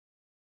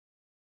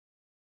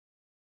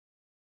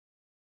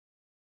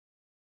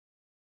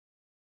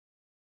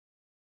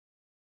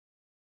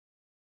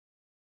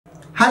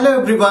Hello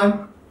everyone,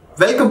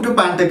 welcome to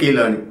Pantech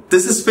eLearning.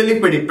 This is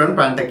Philip from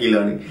Pantech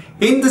eLearning.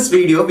 In this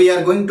video, we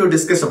are going to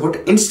discuss about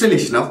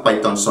installation of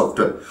Python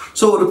software.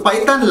 So, ஒரு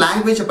Python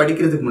language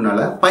படிக்கிறதுக்கு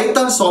முன்னால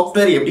Python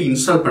software எப்படி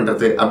install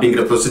பண்றது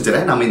அப்படிங்கிற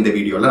ப்ரொசீஜரை நாம இந்த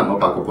வீடியோல நம்ம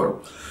பார்க்க போறோம்.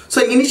 So,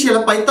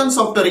 initially Python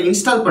software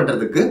install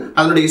பண்றதுக்கு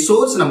அதனுடைய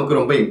source நமக்கு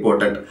ரொம்ப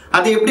important.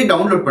 அதை எப்படி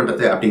டவுன்லோட்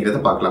பண்றது அப்படிங்கறத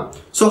பார்க்கலாம்.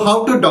 So, how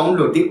to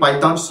download the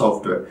Python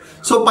software.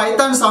 So,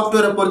 Python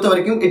software பொறுத்த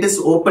வரைக்கும் it is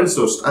open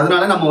source.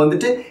 அதனால நம்ம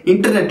வந்துட்டு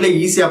இன்டர்நெட்ல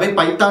ஈஸியாவே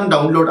Python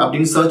download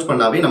அப்படின்னு சர்ச்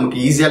பண்ணாவே நமக்கு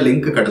ஈஸியா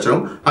லிங்க்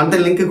கிடைச்சிரும். அந்த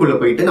லிங்க்குள்ள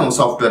போயிட்டு நம்ம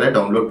சாஃப்ட்வேரை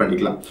டவுன்லோட்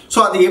பண்ணிக்கலாம். So,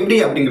 அது எப்படி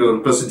அப்படிங்கிற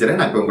ஒரு ப்ரொசீஜரை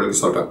நான் இப்போ உங்களுக்கு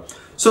சொல்றேன்.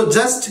 So,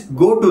 just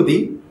go to the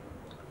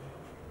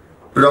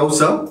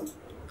browser.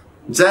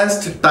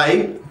 Just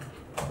type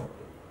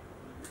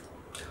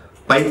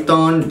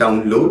Python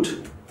download.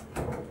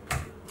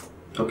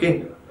 Okay,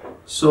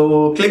 so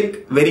click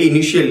very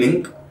initial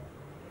link.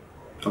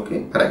 Okay,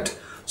 right.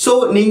 So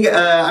நீங்க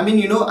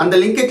அந்த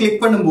லிங்கை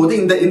கிளிக் பண்ணும்போது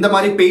இந்த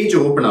மாதிரி பேஜ்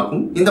ஓபன்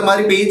ஆகும். இந்த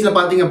மாதிரி பேஜ்ல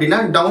பாத்தீங்க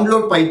அப்படின்னா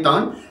download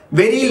Python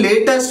very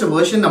latest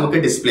version நமக்கு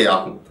டிஸ்ப்ளே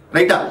ஆகும்.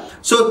 ரைட்டா?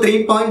 So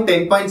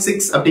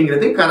 3.10.6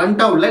 அப்படிங்கிறது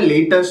கரண்டா உள்ள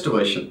லேட்டஸ்ட்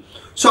வெர்ஷன்.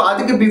 So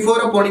அதுக்கு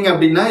பிஃபோரா போனீங்க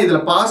அப்படின்னா இதுல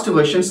பாஸ்ட்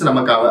வெர்ஷன்ஸ்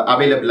நமக்கு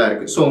அவைலபிளா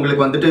இருக்கு. So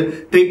உங்களுக்கு வந்துட்டு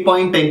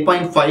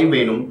 3.10.5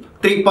 வேணும்,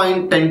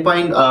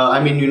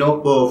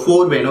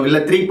 3.10.4 வேணும், இல்ல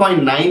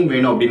 3.9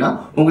 வேணும் அப்படின்னா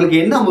உங்களுக்கு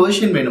என்ன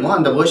வெர்ஷன் வேணுமோ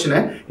அந்த வெர்ஷனை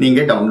நீங்க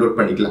டவுன்லோட்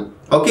பண்ணிக்கலாம்.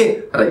 Okay,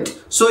 right.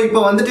 சோ இப்போ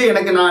வந்துட்டு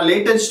எனக்கு நான்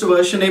லேட்டஸ்ட்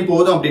வெர்ஷனே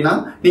போதும் அப்படின்னா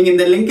நீங்க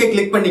இந்த லிங்கை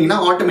கிளிக் பண்ணீங்கன்னா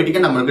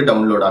ஆட்டோமேட்டிக்கா நமக்கு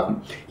டவுன்லோட் ஆகும்.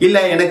 இல்ல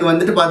எனக்கு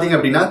வந்துட்டு பாத்தீங்க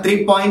அப்படின்னா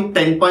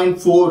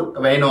 3.10.4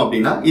 வேணும்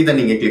அப்படின்னா இதை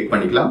நீங்க கிளிக்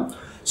பண்ணிக்கலாம்.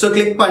 சோ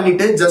கிளிக்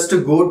பண்ணிட்டு just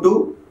go to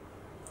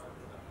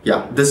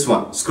this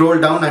one. Scroll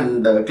down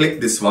and click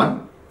this one.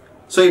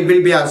 So it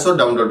will be also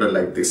downloaded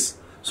like this.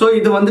 So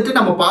இது வந்துட்டு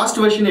நம்ம past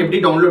version எப்படி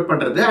டவுன்லோட்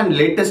பண்றது and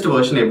latest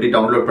version எப்படி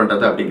டவுன்லோட்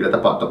பண்றது அப்படிங்கறத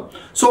பார்த்தோம்.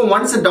 So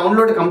once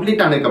download complete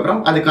ஆனதுக்கு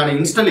அப்புறம் அதுக்கான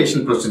installation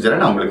procedure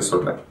நான் உங்களுக்கு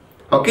சொல்றேன்.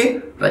 Okay,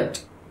 right.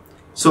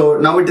 So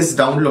now it is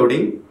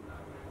downloading.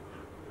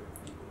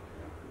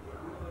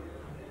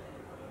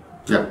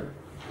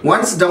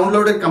 Once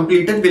downloaded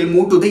completed, we'll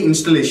move to the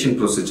installation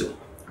procedure.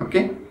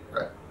 Okay.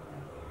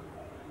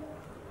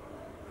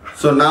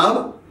 So now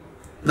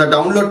the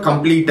download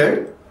completed.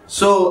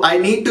 So I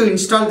need to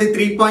install the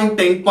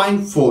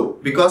 3.10.4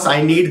 because I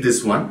need this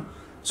one.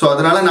 So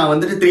அதனால நான்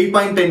வந்துட்டு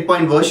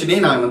 3.10 version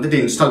நான் வந்துட்டு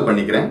install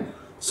பண்ணிக்கிறேன்.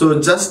 So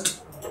just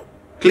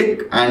click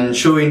and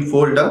show in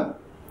folder.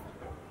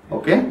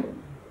 Okay.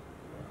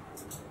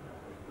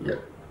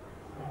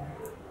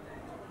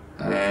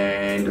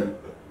 And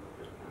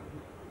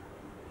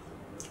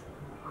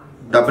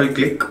double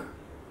click.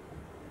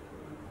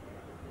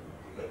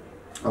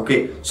 Okay,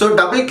 so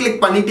double click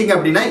பண்ணிட்டீங்க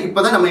அப்படின்னா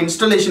இப்போதான் நம்ம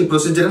இன்ஸ்டாலேஷன்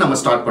ப்ரொசீஜரை நம்ம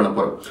ஸ்டார்ட் பண்ண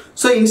போறோம்.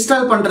 ஸோ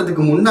இன்ஸ்டால்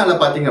பண்றதுக்கு முன்னால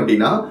பாத்தீங்க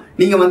அப்படின்னா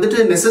நீங்க வந்துட்டு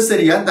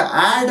நெசசரியா இந்த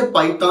ஆட்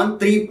பைத்தான்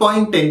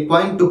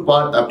 3.10.2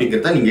 பாத்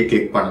அப்படிங்கிறத நீங்க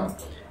கிளிக் பண்ணணும்.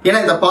 ஏன்னா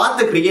இந்த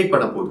பாத்தை கிரியேட்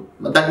பண்ண போகுது,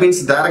 தட் மீன்ஸ்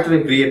டைரக்டரி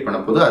கிரியேட் பண்ண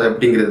போகுது. அது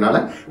அப்படிங்கிறதுனால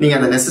நீங்க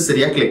அந்த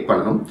நெசசரியா கிளிக்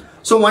பண்ணணும்.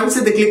 ஸோ ஒன்ஸ்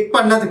இது கிளிக்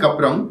பண்ணதுக்கு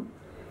அப்புறம்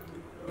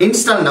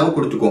இன்ஸ்டால் நவ்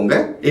கொடுத்துக்கோங்க.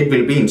 It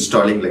will be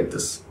installing like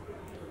this.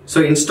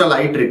 So install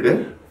ஆயிட்டு இருக்கு.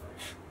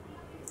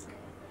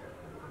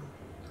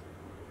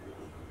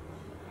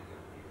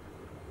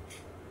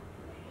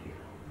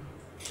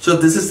 So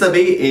this is the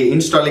way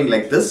installing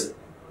like this.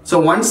 So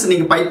once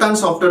நீங்க Python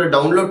software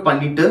download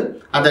பண்ணிட்டு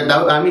அத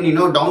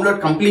download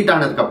complete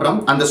ஆனதுக்கு அப்புறம்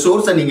அந்த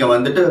சோர்ஸை நீங்க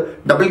வந்துட்டு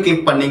டபுள்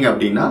கிளிக் பண்ணீங்க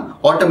அப்படின்னா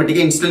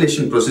ஆட்டோமேட்டிக்கா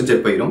இன்ஸ்டாலேஷன்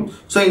ப்ரொசீஜர் போயிடும்.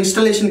 ஸோ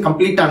இன்ஸ்டாலேஷன்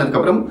கம்ப்ளீட் ஆனதுக்கு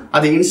அப்புறம்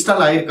அது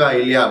இன்ஸ்டால் ஆயிருக்கா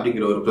இல்லையா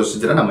அப்படிங்கிற ஒரு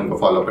ப்ரொசீஜரை நம்ம இங்க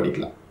ஃபாலோ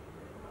பண்ணிக்கலாம்.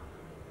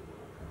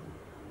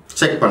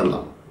 செக்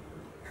பண்ணலாம்.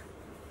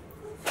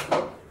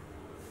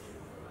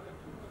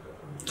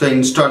 So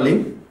installing.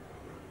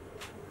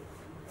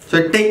 So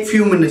it take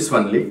few minutes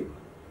only.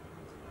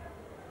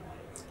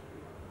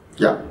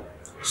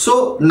 So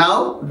now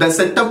the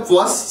setup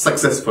was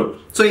successful.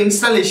 So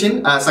installation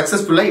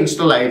successfully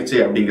install ஆயிடுச்சு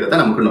அப்படிங்கறத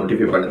நமக்கு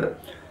நோட்டிஃபை பண்ணுது.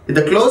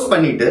 இத க்ளோஸ்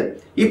பண்ணிட்டு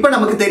இப்போ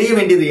நமக்கு தெரிய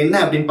வேண்டியது என்ன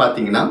அப்படின்னு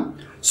பாத்தீங்கன்னா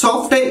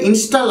சாஃப்ட்வேர்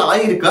இன்ஸ்டால்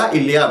ஆயிருக்கா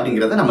இல்லையா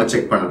அப்படிங்கறத நம்ம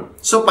செக் பண்ணணும்.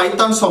 So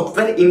Python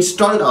software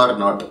installed or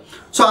not.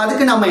 So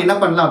அதுக்கு நம்ம என்ன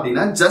பண்ணலாம்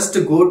அப்படின்னா just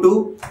go to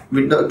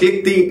click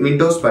the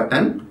Windows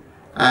button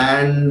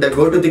and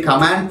go to the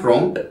command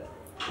prompt.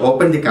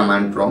 Open the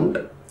command prompt.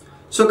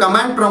 So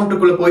command prompt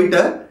குள்ள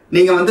போயிட்டு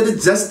நீங்க வந்துட்டு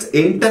ஜஸ்ட்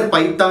என்டர்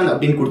பைத்தான்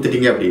அப்படின்னு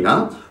கொடுத்துட்டீங்க அப்படின்னா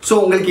சோ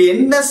உங்களுக்கு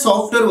என்ன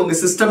சாஃப்ட்வேர் உங்க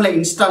சிஸ்டம்ல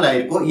இன்ஸ்டால்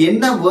ஆயிருக்கோ,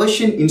 என்ன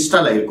வெர்ஷன்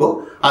இன்ஸ்டால் ஆயிருக்கோ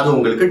அது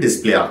உங்களுக்கு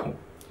டிஸ்ப்ளே ஆகும்.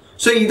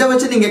 சோ இதை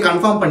வச்சு நீங்க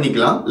கன்ஃபார்ம்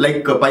பண்ணிக்கலாம்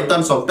லைக்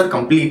பைத்தான் சாஃப்ட்வேர்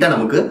கம்ப்ளீட்டா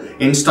நமக்கு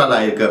இன்ஸ்டால்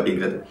ஆயிருக்கு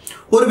அப்படிங்கிறது.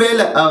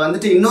 ஒருவேளை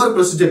வந்துட்டு இன்னொரு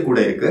ப்ரொசீஜர் கூட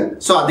இருக்கு.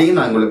 சோ அதையும்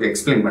நான் உங்களுக்கு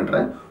எக்ஸ்பிளைன்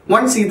பண்றேன்.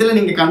 ஒன்ஸ் இதுல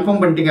நீங்க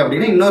கன்ஃபார்ம் பண்ணிட்டீங்க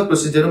அப்படின்னா இன்னொரு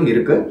ப்ரொசீஜரும்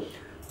இருக்கு.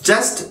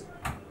 Just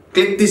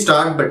click the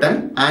start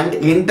button and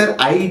enter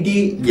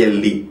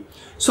IDLE.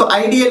 So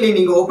ideally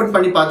நீங்க ஓபன்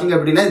பண்ணி பாத்தீங்க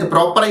அப்படின்னா இது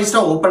ப்ராப்பரைஸ்டா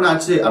ஓபன்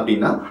ஆச்சு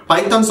அப்படின்னா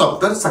பைத்தான்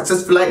சாஃப்ட்வேர்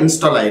சக்சஸ்ஃபுல்லா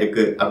இன்ஸ்டால்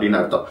ஆயிருக்கு அப்படின்னு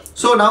அர்த்தம்.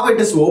 So now it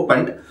is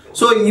opened.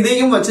 So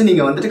இதையும் வச்சு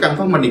நீங்க வந்துட்டு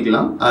கன்ஃபார்ம்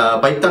பண்ணிக்கலாம்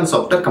பைத்தான்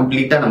சாஃப்ட்வேர்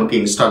கம்ப்ளீட்டா நமக்கு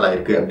இன்ஸ்டால்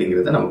ஆயிருக்கு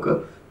அப்படிங்கிறது நமக்கு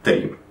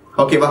தெரியும்.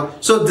 ஓகேவா?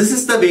 So this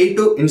is the way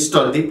to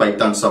install the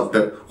Python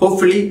software.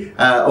 Hopefully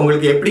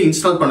உங்களுக்கு எப்படி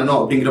இன்ஸ்டால் பண்ணணும்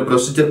அப்படிங்கிற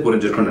ப்ரொசீஜர்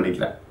புரிஞ்சிருக்கும்னு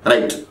நினைக்கிறேன்.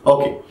 Right,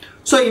 okay.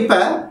 ஸோ இப்போ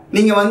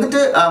நீங்க வந்துட்டு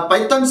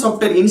பைத்தான்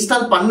சாஃப்ட்வேர்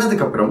இன்ஸ்டால்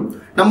பண்ணதுக்கு அப்புறம்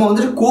நம்ம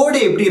வந்துட்டு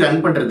கோடை எப்படி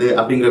ரன் பண்றது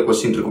அப்படிங்கிற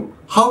கொஸ்டின் இருக்கும்.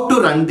 How to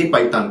run the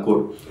Python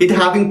code? It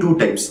having 2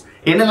 types.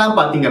 என்னெல்லாம்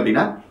பாத்தீங்க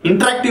அப்படின்னா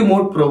interactive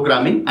mode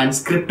programming and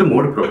script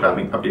mode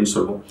programming அப்படின்னு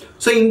சொல்லுவோம்.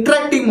 ஸோ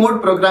இன்டராக்டிவ் மோட்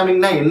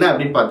ப்ரோக்ராமிங்னா என்ன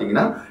அப்படின்னு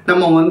பாத்தீங்கன்னா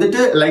நம்ம வந்துட்டு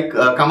லைக்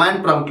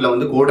கமாண்ட் ப்ராம்ப்ட்ல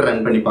வந்து கோடை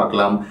ரன் பண்ணி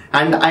பார்க்கலாம்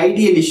அண்ட்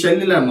ஐடியலி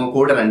ஷெல்லில் நம்ம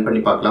கோடை ரன்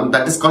பண்ணி பார்க்கலாம்.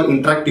 That is call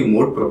interactive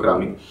mode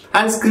programming.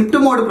 And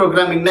script mode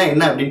ப்ரோக்ராமிங்னா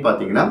என்ன அப்படின்னு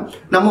பாத்தீங்கன்னா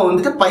நம்ம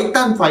வந்துட்டு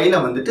பைத்தான் ஃபைலை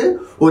வந்துட்டு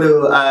ஒரு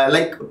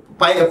லைக்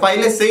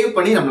ஃபைலை சேவ்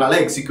பண்ணி நம்மளால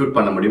எக்ஸிக்யூட்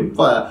பண்ண முடியும்.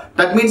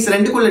 தட் மீன்ஸ்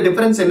ரெண்டுக்குள்ள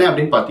டிஃபரன்ஸ் என்ன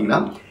அப்படின்னு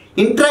பாத்தீங்கன்னா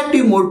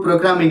இன்டராக்டிவ் மோட்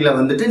ப்ரோக்ராமிங்ல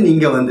வந்துட்டு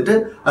நீங்க வந்துட்டு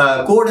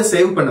கோடை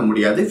சேவ் பண்ண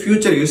முடியாது,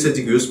 ஃபியூச்சர்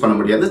யூசேஜுக்கு யூஸ் பண்ண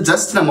முடியாது.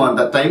 ஜஸ்ட் நம்ம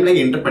அந்த டைம்ல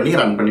என்டர் பண்ணி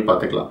ரன் பண்ணி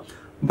பார்த்துக்கலாம்.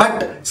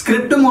 பட்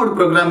ஸ்கிரிப்ட் மோட்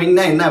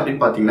ப்ரோக்ராமிங்னா என்ன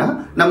அப்படின்னு பாத்தீங்கன்னா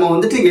நம்ம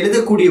வந்துட்டு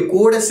எழுதக்கூடிய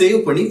கோடை சேவ்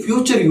பண்ணி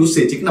ஃபியூச்சர்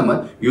யூசேஜுக்கு நம்ம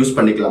யூஸ்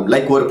பண்ணிக்கலாம்.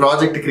 லைக் ஒரு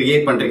ப்ராஜெக்ட்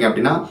கிரியேட் பண்றீங்க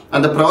அப்படின்னா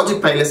அந்த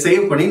ப்ராஜெக்ட் ஃபைலை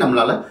சேவ் பண்ணி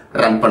நம்மளால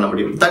ரன் பண்ண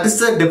முடியும். That is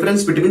the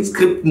difference between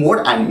script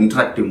mode and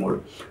interactive mode.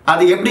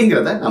 அது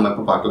எப்படிங்கிறத நம்ம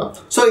இப்ப பார்க்கலாம்.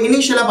 ஸோ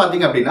இனிஷியலா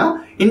பாத்தீங்க அப்படின்னா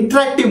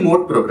இன்டராக்டிவ்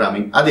மோட்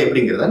ப்ரோக்ராமிங் அது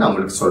எப்படிங்கிறத நான்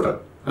உங்களுக்கு சொல்றேன்.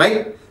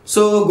 Right,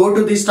 so go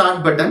to the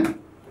start button,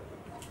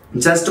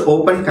 just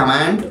open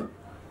command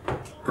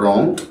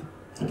prompt.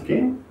 Okay,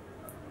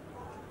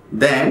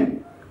 then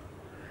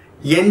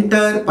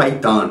enter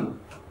Python.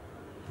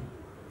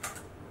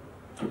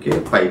 Okay,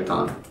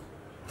 Python.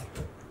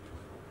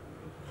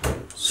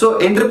 So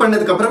enter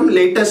பண்ணதுக்கு அப்புறம்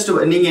latest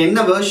நீங்க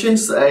என்ன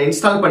வெர்ஷன்ஸ்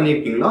இன்ஸ்டால்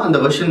பண்ணிருக்கீங்களோ அந்த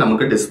வெர்ஷன்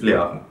நமக்கு டிஸ்ப்ளே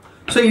ஆகும்.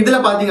 So இதுல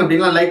பாத்தீங்க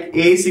அப்படின்னா like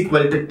a is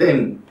equal to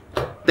 10,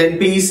 then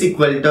p is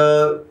equal to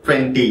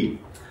 20,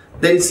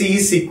 then c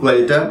is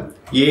equal to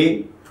a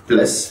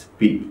plus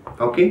b.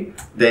 Okay,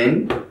 then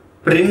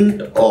print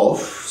of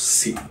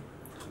c.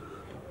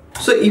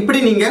 So இப்படி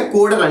நீங்க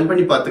கோட ரன்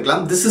பண்ணி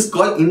பார்த்துக்கலாம். This is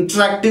called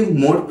interactive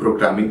mode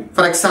programming.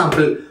 For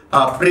example,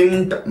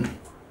 print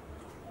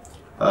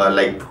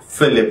like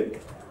Philip.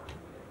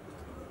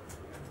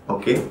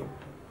 Okay,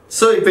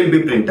 so it will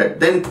be printed.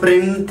 Then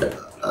print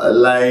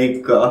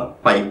like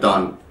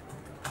Python.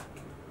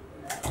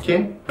 Okay,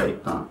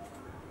 Python.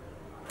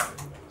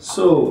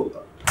 So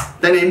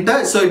then enter,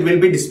 so it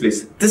will be displayed.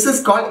 This is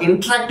called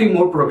interactive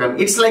mode program.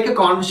 It's like a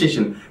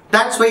conversation.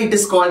 That's why it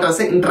is called as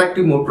an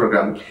interactive mode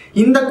program.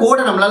 இந்த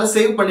கோடை நம்மளால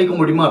save பண்ணிக்க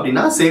முடியுமா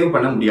அப்படின்னா save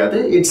பண்ண முடியாது.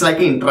 It's like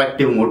an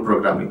interactive mode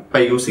programming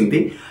by using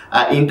the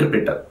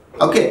interpreter.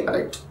 Okay,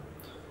 right.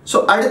 So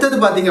அடுத்தது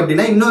பாத்தீங்க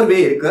அப்படின்னா இன்னொரு வே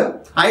இருக்கு.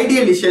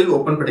 Ideally shell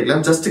open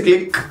பண்ணிக்கலாம். Just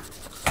click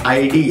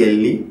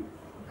ideally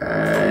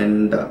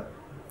and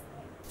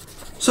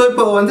so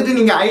இப்போ வந்துட்டு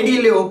நீங்க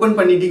ஐடியலி ஓபன்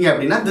பண்ணிட்டீங்க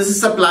அப்படின்னா this is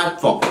a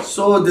platform.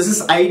 So this is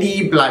IDE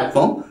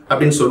platform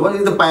அப்படின்னு சொல்லுவோம்.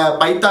 இது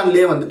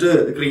பைத்தான்லயே வந்துட்டு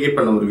கிரியேட்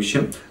பண்ண ஒரு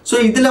விஷயம். ஸோ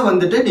இதுல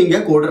வந்துட்டு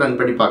நீங்க கோடை ரன்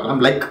பண்ணி பார்க்கலாம்.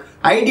 லைக்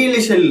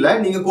ஐடியலி ஷெல்ல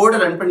நீங்க கோடை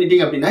ரன்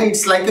பண்ணிட்டீங்க அப்படின்னா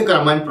it's like a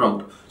command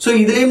prompt. So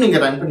இதுலயும் நீங்க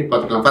ரன் பண்ணி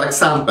பார்த்துக்கலாம். For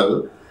example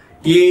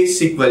a is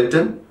equal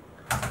to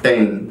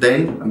 10,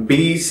 then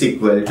b is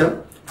equal to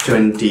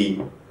 20,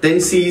 then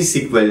c is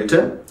equal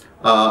to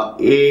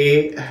a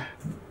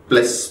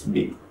plus b,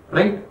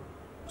 right?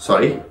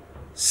 Sorry,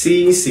 c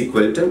is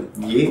equal to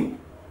a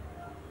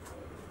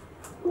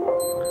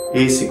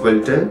is equal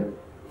to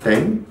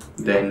 10,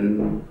 then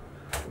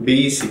b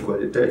is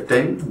equal to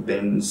 10,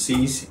 then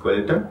c is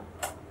equal to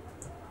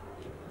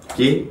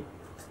a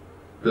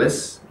plus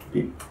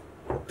b,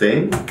 then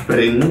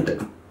print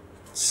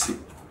c.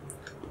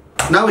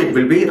 Now it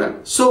will be run.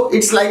 So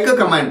it's like a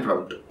command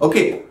prompt.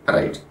 Okay,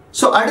 right.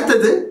 So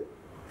அடுத்தது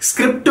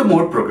script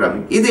mode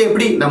programming. இது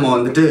எப்படி நம்ம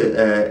வந்துட்டு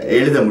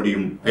எழுத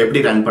முடியும், எப்படி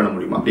run பண்ண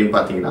முடியும் அப்படின்னு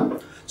பாத்தீங்கன்னா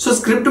ஸோ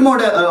ஸ்கிரிப்ட்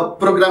மோட்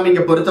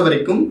ப்ரோக்ராமிங்கை பொறுத்த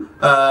வரைக்கும்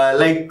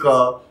லைக்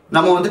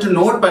நம்ம வந்துட்டு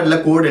நோட் பேட்ல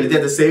கோட் எழுதி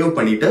அதை சேவ்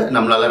பண்ணிட்டு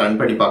நம்மளால ரன்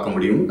பண்ணி பார்க்க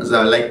முடியும்.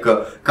 லைக்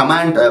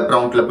கமாண்ட்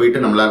ப்ராம்ப்ட்ல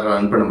போயிட்டு நம்மளால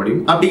ரன் பண்ண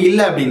முடியும். அப்படி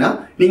இல்லை அப்படின்னா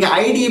நீங்க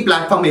ஐடி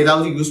பிளாட்ஃபார்ம்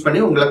ஏதாவது யூஸ்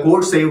பண்ணி உங்களை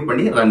கோட் சேவ்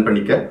பண்ணி ரன்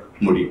பண்ணிக்க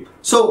முடியும்.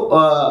 ஸோ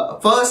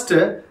ஃபர்ஸ்ட்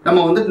நம்ம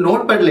வந்துட்டு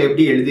நோட் பேட்ல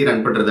எப்படி எழுதி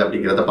ரன் பண்றது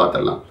அப்படிங்கிறத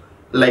பார்த்துடலாம்.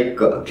 Like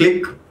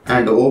click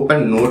and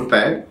open note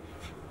pad.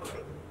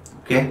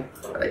 Okay,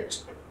 right.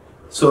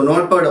 So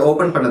note pad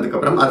open பண்ணதுக்கு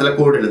அப்புறம் அதுல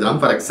கோட்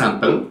எழுதலாம். For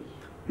example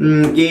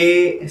a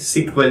is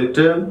equal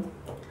to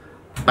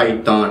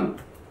Python.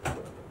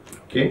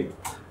 Okay,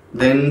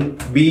 then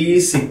b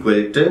is equal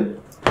to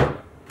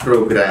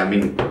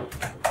programming.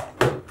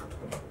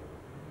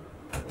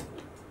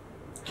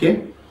 Okay,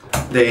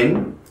 then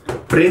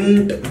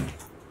print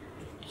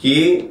a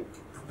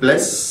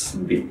plus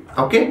b.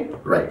 Okay,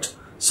 right.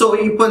 So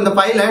இப்போ இந்த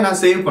ஃபைலை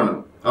நான் save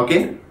பண்ணணும்.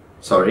 Okay,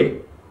 sorry,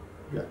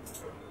 yeah,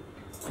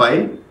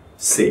 file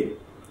save.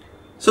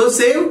 So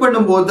save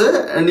பண்ணும்போது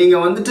நீங்க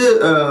வந்துட்டு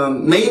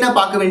மெயினா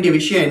பார்க்க வேண்டிய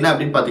விஷயம் என்ன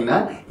அப்படின்னு பாத்தீங்கன்னா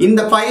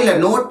இந்த ஃபைலை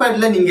நோட்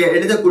பேட்ல நீங்க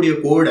எழுதக்கூடிய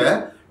கோடை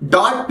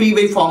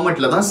 .py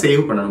ஃபார்மேட்ல தான்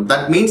சேவ் பண்ணணும்.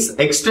 That means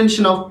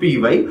extension of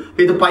py.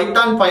 இது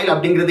பைத்தான் ஃபைல்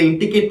அப்படிங்கறத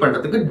இண்டிகேட்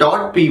பண்றதுக்கு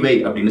 .py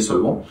அப்படின்னு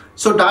சொல்லுவோம்.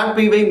 So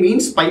 .py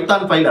means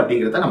Python file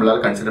அப்படிங்கறத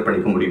நம்மளால கன்சிடர்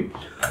பண்ணிக்க முடியும்.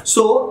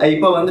 ஸோ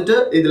இப்போ வந்துட்டு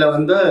இதுல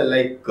வந்து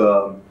like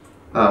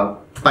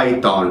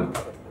python.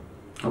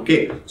 Okay,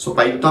 so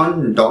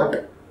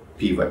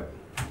python.py.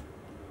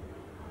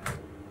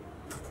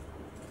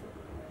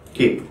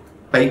 Okay,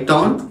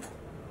 python.py.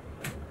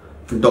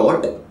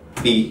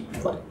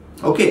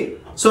 Okay,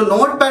 so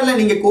notepad la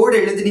neenga code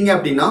eludinga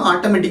appadina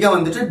automatically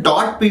vandittu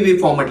 .py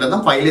format la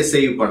dhaan file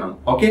save pananum.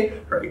 Okay,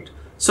 right.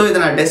 So idha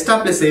na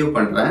desktop la save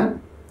pandren.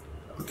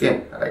 Okay,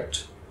 right.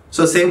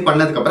 So save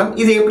பண்ணதுக்கு அப்புறம்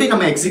இது எப்படி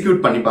நம்ம execute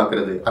பண்ணி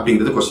பார்க்கிறது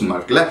அப்படிங்கிறது question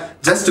மார்க்ல.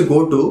 Just go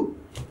to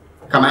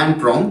command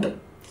prompt.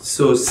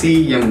 So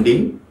cmd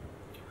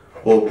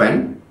open.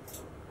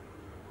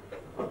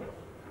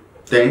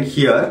 Then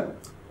here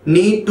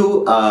need to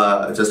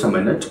just a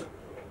minute.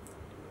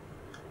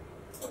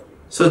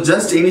 So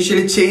just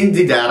initially change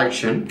the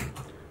direction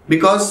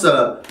because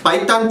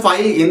python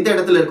file எந்த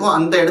இடத்துல இருக்கோ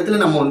அந்த இடத்துல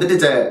நம்ம வந்துட்டு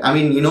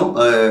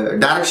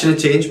direction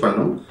change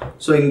பண்ணனும்.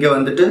 So இங்க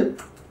வந்துட்டு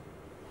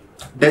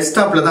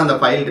desktop la the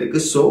file irukku,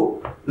 so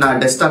na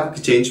desktop ku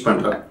change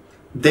பண்றேன்.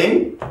 Then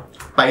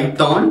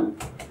python.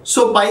 So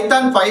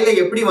python file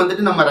எப்படி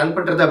வந்துட்டு நம்ம ரன்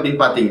பண்றது அப்படினு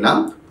பாத்தீங்கன்னா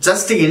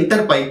just enter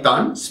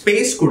python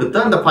space கொடுத்து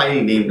அந்த file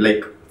name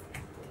like,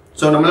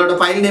 so நம்மளோட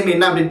file name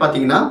என்ன அப்படினு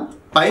பாத்தீங்கன்னா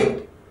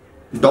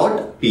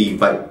py.py.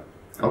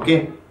 Okay,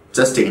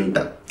 just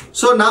enter.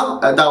 So now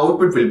the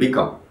output will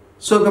become.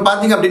 So இப்ப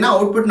பாத்தீங்க அப்படினா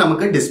output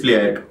நமக்கு display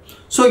ஆயிருக்கு.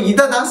 So இத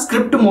தான்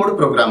script mode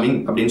programming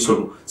அப்படினு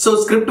சொல்றோம். So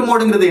script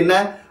modeங்கிறது என்ன,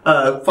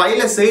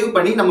 ஃபைலை சேவ்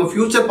பண்ணி நம்ம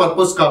ஃபியூச்சர்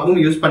பர்பஸ்க்காகவும்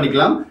யூஸ்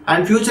பண்ணிக்கலாம்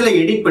அண்ட் ஃபியூச்சர்ல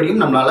எடிட்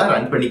பண்ணியும் நம்மளால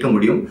ரன் பண்ணிக்க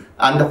முடியும்,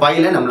 அந்த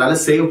ஃபைலை நம்மளால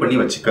சேவ் பண்ணி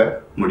வச்சுக்க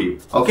முடியும்.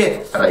 Okay,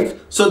 right.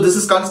 So this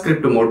is called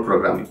script mode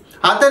programming.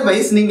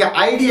 Otherwise நீங்க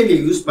ஐடியலி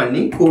யூஸ்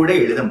பண்ணி கோடை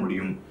எழுத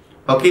முடியும்.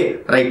 Okay,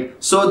 right.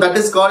 So that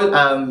is call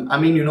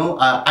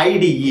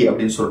IDE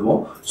அப்படின்னு சொல்லுவோம்.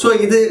 ஸோ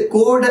இது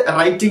கோட்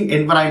ரைட்டிங்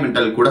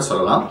என்வரான்மெண்டல் கூட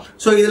சொல்லலாம்.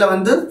 ஸோ இதுல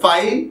வந்து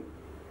ஃபைல்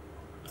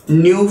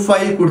நியூ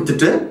ஃபைல்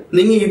கொடுத்துட்டு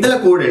நீங்க இதுல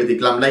கோட்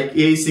எழுதிக்கலாம் like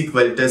a is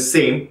equal to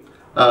same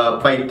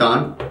python.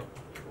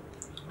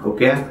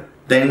 Okay,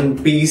 then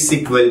p is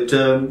equal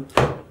to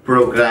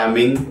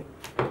programming.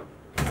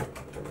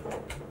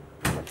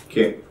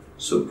 Okay,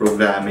 so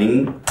programming,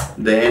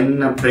 then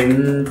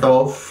print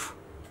of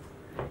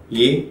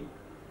a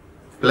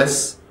plus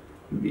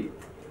b.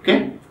 Okay,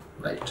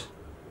 right.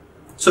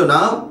 So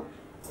now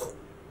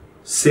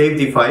save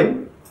the file.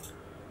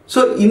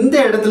 So இந்த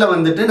இடத்துல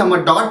வந்துட்டு நம்ம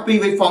 .py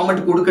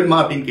format கொடுக்கணுமா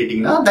அப்படின்னு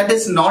கேட்டிங்கன்னா that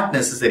is not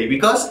necessary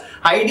because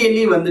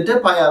ideally வந்துட்டு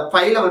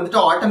ஃபைலை வந்துட்டு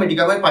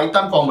ஆட்டோமேட்டிக்காவே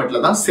பைத்தான்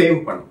ஃபார்மட்ல தான் சேவ்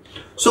பண்ணும்.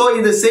 ஸோ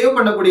இது சேவ்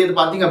பண்ணக்கூடியது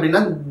பாத்தீங்க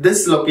அப்படின்னா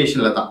திஸ்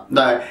லொகேஷன்ல தான்,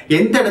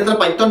 எந்த இடத்துல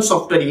பைத்தான்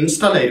சாஃப்ட்வேர்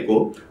இன்ஸ்டால் ஆயிருக்கோ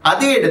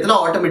அதே இடத்துல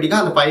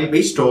ஆட்டோமேட்டிக்கா அந்த ஃபைல்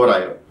போய் ஸ்டோர்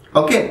ஆயிரும்.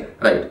 Okay,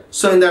 right.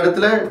 ஸோ இந்த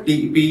இடத்துல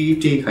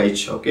tpth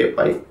ஓகே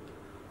பை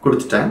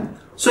கொடுத்துட்டேன்.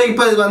 ஸோ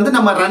இப்போ இது வந்து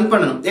நம்ம ரன்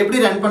பண்ணணும். எப்படி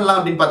ரன் பண்ணலாம்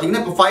அப்படின்னு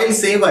பாத்தீங்கன்னா இப்போ ஃபைல்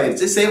சேவ்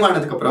ஆயிருச்சு. சேவ்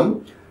ஆனதுக்கு அப்புறம்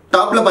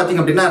டாப்ல பாத்தீங்க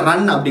அப்படின்னா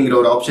ரன் அப்படிங்கிற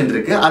ஒரு ஆப்ஷன்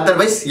இருக்கு.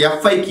 அதர்வைஸ்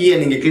F5 கீயை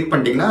நீங்க கிளிக்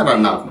பண்ணிட்டீங்கன்னா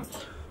ரன் ஆகும்.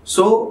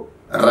 So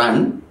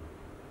run.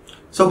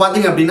 ஸோ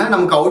பாத்தீங்க அப்படின்னா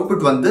நமக்கு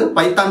அவுட்புட் வந்து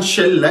பைத்தான்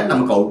ஷெல்ல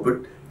நமக்கு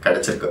அவுட்புட்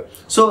கிடைச்சிருக்கு.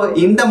 ஸோ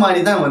இந்த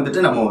மாதிரி தான் வந்துட்டு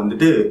நம்ம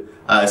வந்துட்டு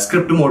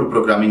ஸ்கிரிப்ட் மோட்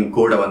ப்ரோக்ராமிங்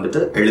கோடை வந்துட்டு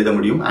எழுத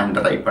முடியும் அண்ட்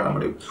ரைட் பண்ண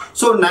முடியும்.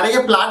 ஸோ நிறைய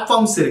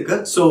பிளாட்ஃபார்ம்ஸ் இருக்கு.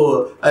 ஸோ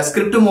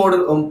ஸ்கிரிப்ட் மோட்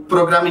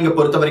ப்ரோக்ராமிங்கை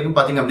பொறுத்த வரைக்கும்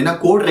பாத்தீங்க அப்படின்னா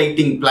கோட்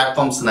ரைட்டிங்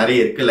பிளாட்ஃபார்ம்ஸ்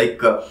நிறைய இருக்கு.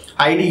 Like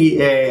IDE,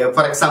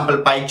 for example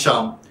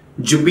பைச்சாம்,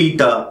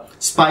 Jupyter,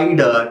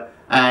 Spider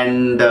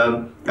and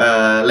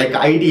like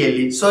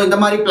ideally. So இந்த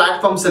மாதிரி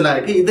பிளாட்ஃபார்ம்ஸ் எல்லாம்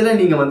இருக்கு. இதுல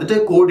நீங்க வந்துட்டு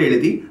கோட்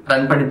எழுதி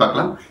ரன் பண்ணி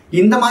பார்க்கலாம்.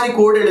 இந்த மாதிரி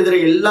கோட் எழுதுற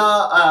எல்லா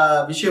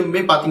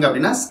விஷயமுமே பாத்தீங்க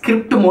அப்படின்னா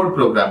ஸ்கிரிப்ட் மோட்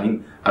ப்ரோக்ராமிங்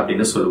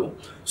அப்படின்னு சொல்லுவோம்.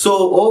 ஸோ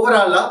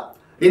ஓவராலா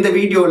இந்த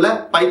வீடியோல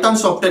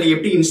பைத்தான் சாஃப்ட்வேர்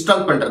எப்படி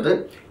இன்ஸ்டால் பண்றது,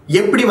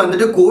 எப்படி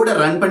வந்துட்டு கோடை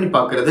ரன் பண்ணி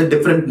பார்க்கறது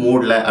டிஃப்ரெண்ட்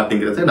மோட்ல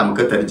அப்படிங்கிறது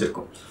நமக்கு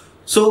தெரிஞ்சிருக்கும்.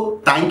 So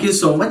thank you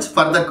so much.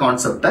 Further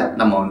கான்செப்டை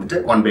நம்ம வந்துட்டு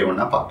ஒன் பை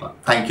ஒன்னா பார்க்கலாம்.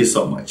 Thank you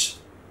so much.